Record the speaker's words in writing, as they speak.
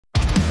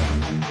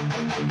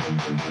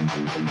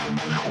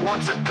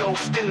Once a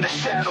ghost in the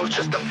shadows,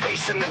 just a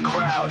face in the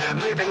crowd,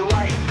 living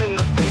life in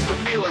the face of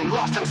feeling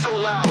lost and so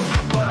loud.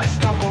 But I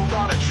stumbled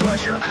on a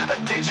treasure,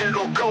 a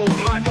digital gold.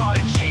 My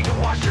body cheap,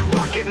 watched it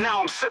rocket,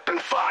 now I'm sipping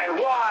fine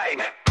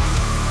wine.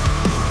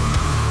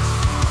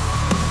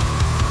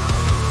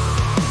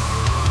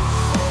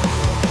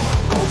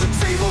 Golden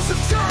tables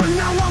have turned,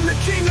 now I'm the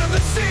king of the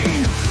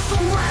scene.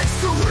 From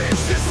rags to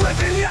riches,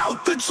 living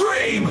out the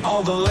dream.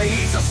 All the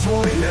ladies are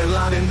swooning, they're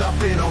lining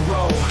up in a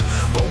row.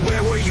 But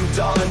where were you,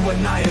 darling,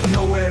 when I had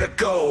nowhere to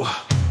go?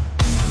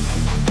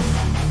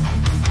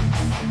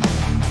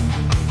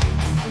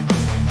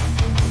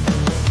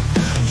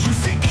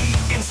 Used to eat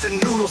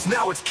instant noodles,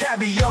 now it's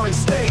caviar and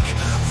steak.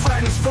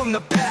 Friends from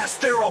the past,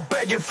 they're all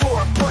begging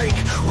for a break.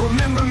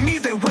 Remember me,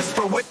 they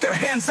whisper with their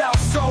hands out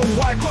so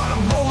wide. But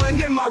I'm rolling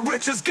in my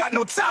riches, got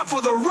no time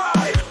for the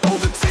ride. Oh,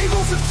 the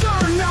tables have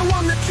turned, now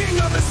I'm the king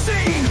of the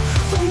scene.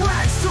 From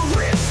rags to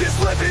riches,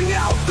 living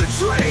out the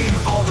dream.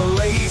 All the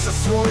ladies are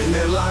swooning,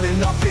 they're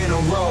lining up in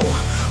a row.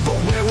 But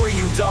where were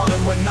you,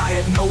 darling, when I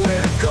had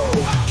nowhere to go?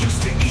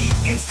 Used to eat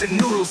instant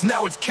noodles,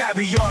 now it's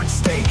caviar and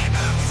steak.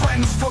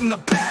 Friends from the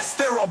past,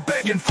 they're all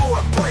begging for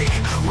a break.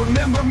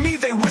 Remember me,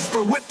 they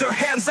whisper with their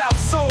hands out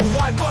so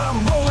wide. But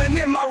I'm rolling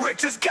in my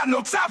riches, got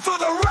no time for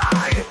the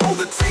ride. Oh,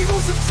 the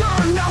tables have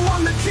turned, now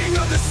I'm the king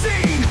of the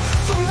scene.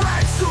 From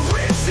rags to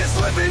riches,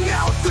 living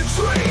out the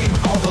dream.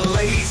 All the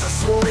ladies are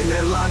swooning,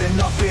 they're lining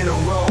up in a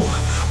row.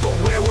 But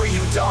where were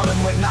you, darling,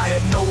 when I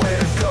had nowhere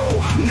to go?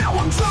 Now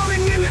I'm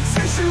drowning in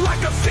attention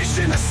like a fish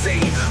in the sea.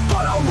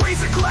 But I'll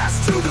raise a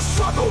glass to the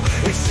struggle,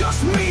 it's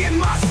just me and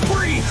my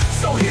spree.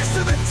 So here's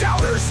to the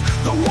doubters,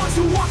 the ones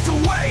who walked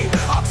away.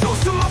 I'll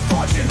toast to my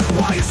fortune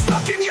while you're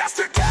stuck in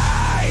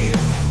yesterday.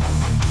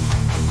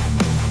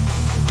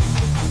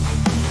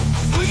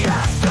 We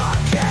are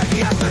stuck in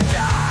yesterday.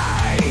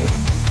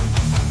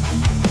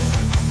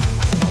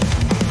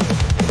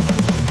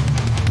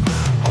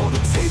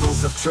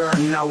 Have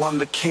turned, now I'm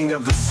the king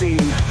of the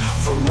scene.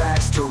 From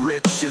rags to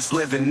riches,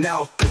 living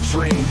out the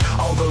dream.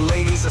 All the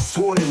ladies are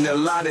swooning, they're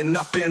lining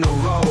up in a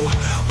row.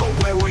 But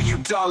where were you,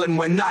 darling,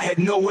 when I had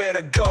nowhere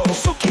to go?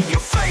 So keep your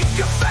fake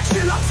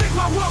affection, I'll take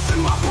my wealth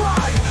and my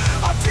pride.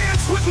 I'll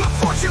dance with my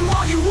fortune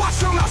while you watch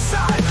from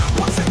outside.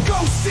 Once a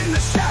ghost in the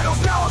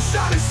shadows, now I'm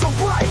shining so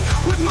bright.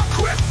 With my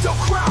crypto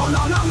crown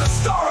on, I'm the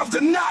star of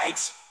the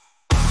night.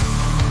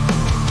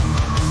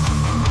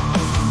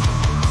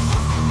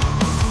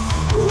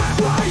 Where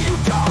are you,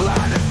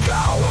 darling, to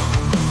go?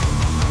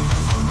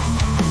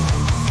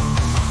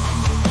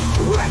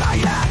 When I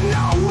had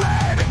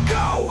nowhere to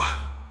go.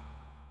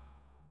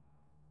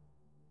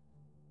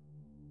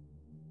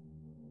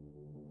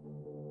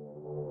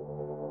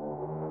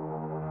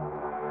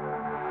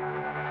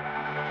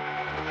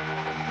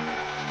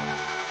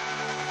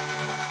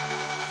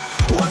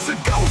 Once a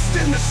ghost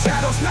in the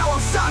shadows, now I'm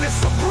shining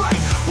so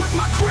bright. With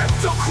my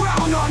crypto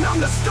crown on, I'm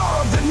the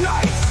star of the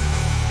night.